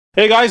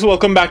Hey guys,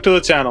 welcome back to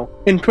the channel.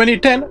 In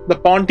 2010, the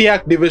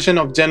Pontiac division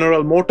of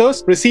General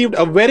Motors received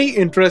a very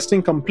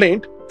interesting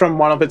complaint from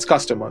one of its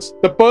customers.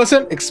 The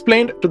person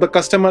explained to the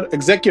customer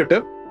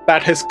executive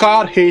that his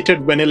car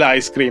hated vanilla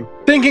ice cream.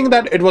 Thinking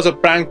that it was a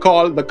prank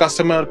call, the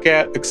customer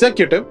care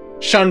executive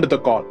shunned the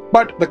call.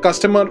 But the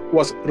customer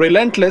was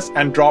relentless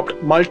and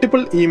dropped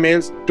multiple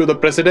emails to the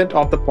president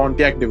of the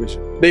Pontiac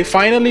division. They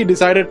finally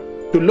decided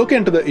to look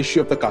into the issue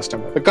of the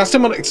customer. The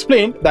customer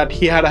explained that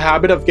he had a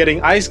habit of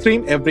getting ice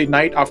cream every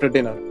night after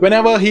dinner.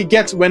 Whenever he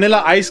gets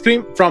vanilla ice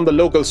cream from the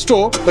local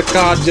store, the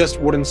car just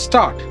wouldn't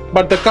start.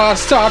 But the car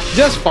starts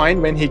just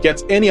fine when he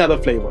gets any other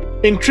flavor.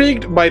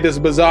 Intrigued by this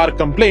bizarre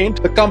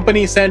complaint, the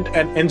company sent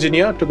an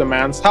engineer to the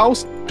man's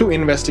house to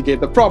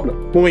investigate the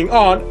problem. Moving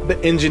on, the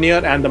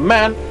engineer and the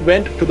man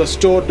went to the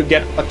store to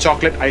get a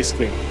chocolate ice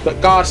cream. The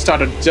car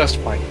started just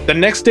fine. The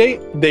next day,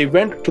 they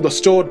went to the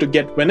store to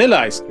get vanilla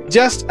ice cream.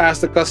 Just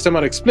as the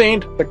customer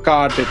explained, the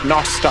car did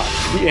not start.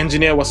 The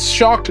engineer was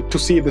shocked to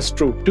see this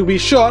truth. To be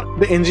sure,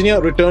 the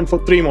engineer returned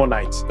for 3 more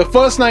nights. The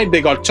first night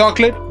they got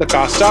chocolate, the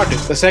car started.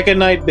 The second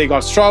night they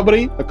got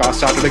strawberry, the car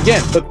started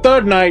again. The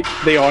third night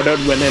they ordered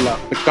vanilla.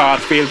 The car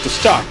failed to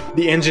start.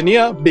 The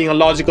engineer, being a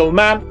logical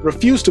man,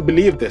 refused to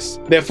believe this.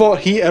 Therefore,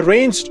 he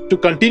arranged to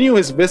continue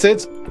his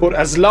visits for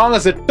as long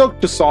as it took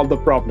to solve the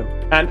problem.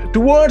 And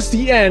towards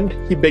the end,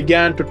 he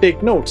began to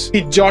take notes.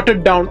 He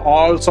jotted down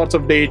all sorts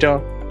of data: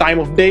 time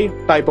of day,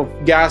 type of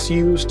gas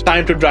used,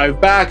 time to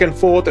drive back and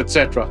forth,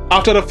 etc.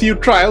 After a few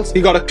trials,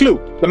 he got a clue.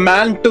 The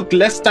man took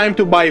less time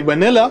to buy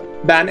vanilla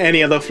than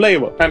any other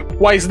flavor. And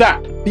why is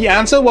that? The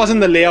answer was in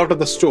the layout of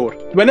the store.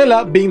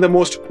 Vanilla, being the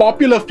most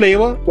popular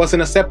flavor, was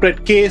in a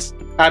separate case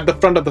at the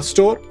front of the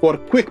store for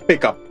quick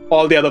pickup.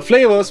 All the other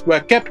flavors were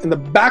kept in the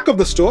back of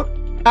the store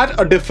at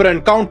a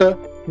different counter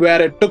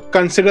where it took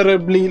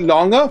considerably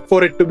longer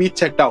for it to be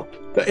checked out.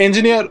 The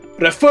engineer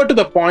referred to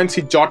the points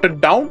he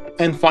jotted down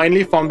and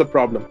finally found the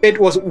problem. It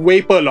was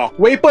vapor lock.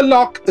 Vapor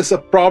lock is a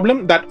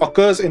problem that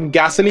occurs in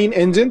gasoline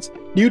engines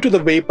due to the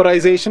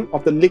vaporization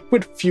of the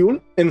liquid fuel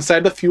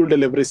inside the fuel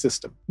delivery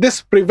system.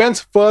 This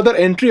prevents further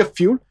entry of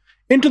fuel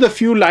into the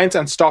fuel lines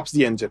and stops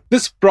the engine.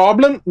 This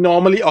problem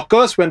normally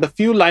occurs when the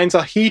fuel lines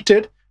are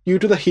heated due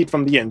to the heat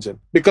from the engine.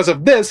 Because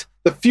of this,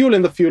 the fuel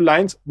in the fuel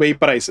lines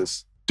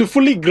vaporizes. To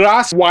fully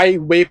grasp why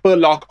vapor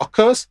lock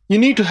occurs, you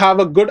need to have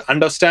a good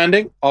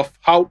understanding of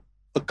how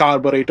a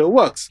carburetor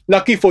works.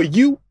 Lucky for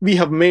you, we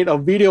have made a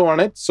video on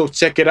it, so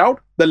check it out.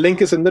 The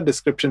link is in the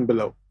description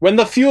below. When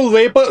the fuel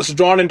vapor is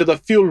drawn into the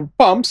fuel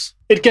pumps,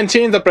 it can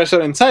change the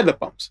pressure inside the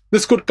pumps.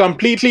 This could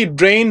completely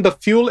drain the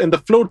fuel in the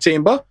float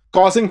chamber,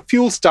 causing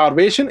fuel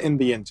starvation in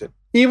the engine.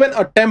 Even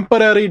a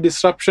temporary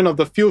disruption of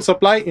the fuel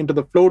supply into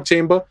the float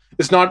chamber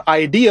is not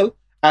ideal,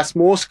 as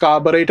most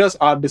carburetors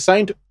are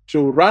designed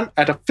to run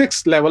at a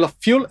fixed level of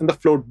fuel in the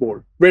float bowl.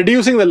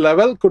 Reducing the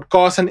level could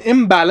cause an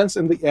imbalance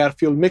in the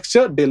air-fuel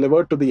mixture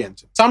delivered to the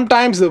engine.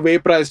 Sometimes the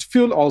vaporized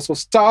fuel also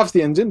starves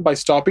the engine by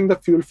stopping the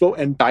fuel flow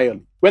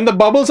entirely. When the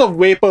bubbles of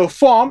vapor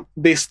form,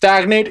 they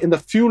stagnate in the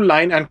fuel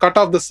line and cut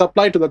off the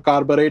supply to the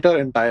carburetor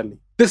entirely.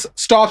 This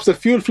stops the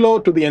fuel flow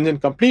to the engine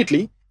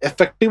completely,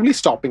 effectively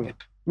stopping it.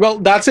 Well,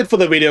 that's it for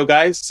the video,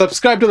 guys.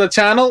 Subscribe to the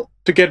channel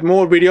to get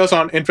more videos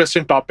on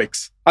interesting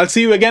topics. I'll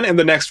see you again in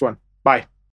the next one. Bye.